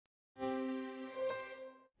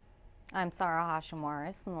I'm Sarah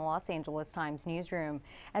Hashim-Waris in the Los Angeles Times newsroom.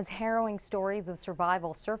 As harrowing stories of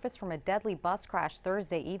survival surfaced from a deadly bus crash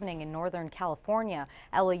Thursday evening in Northern California,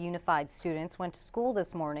 LA Unified students went to school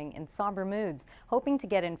this morning in somber moods, hoping to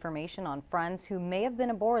get information on friends who may have been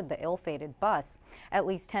aboard the ill-fated bus. At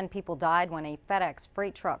least 10 people died when a FedEx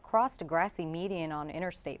freight truck crossed a grassy median on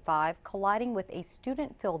Interstate 5, colliding with a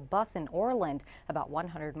student-filled bus in Orland, about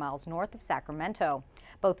 100 miles north of Sacramento.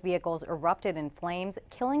 Both vehicles erupted in flames,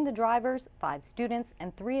 killing the driver, 5 students,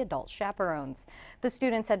 and 3 adult chaperones. The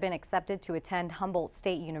students had been accepted to attend Humboldt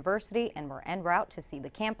State University and were en route to see the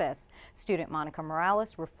campus. Student Monica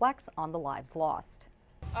Morales reflects on the lives lost.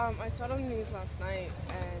 I saw it on the news last night,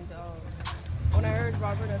 and when I heard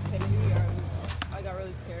Robert F. Kennedy, I got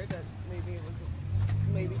really scared that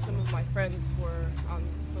maybe some of my friends were on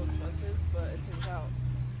those buses, but it turns out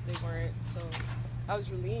they weren't. So I was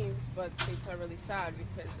relieved, but at the same time really sad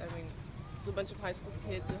because it's a bunch of high school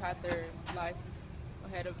kids who had their life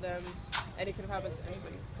ahead of them, and it could have happened to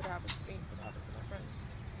anybody. It could have happened to me, it could have happened to my friends.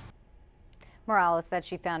 Morales said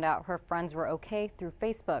she found out her friends were okay through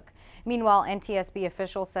Facebook. Meanwhile, NTSB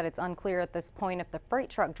officials said it's unclear at this point if the freight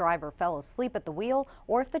truck driver fell asleep at the wheel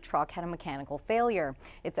or if the truck had a mechanical failure.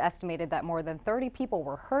 It's estimated that more than 30 people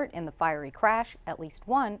were hurt in the fiery crash, at least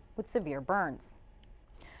one with severe burns.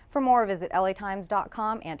 For more, visit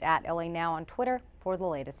LAtimes.com and @LANow on Twitter for the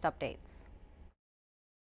latest updates.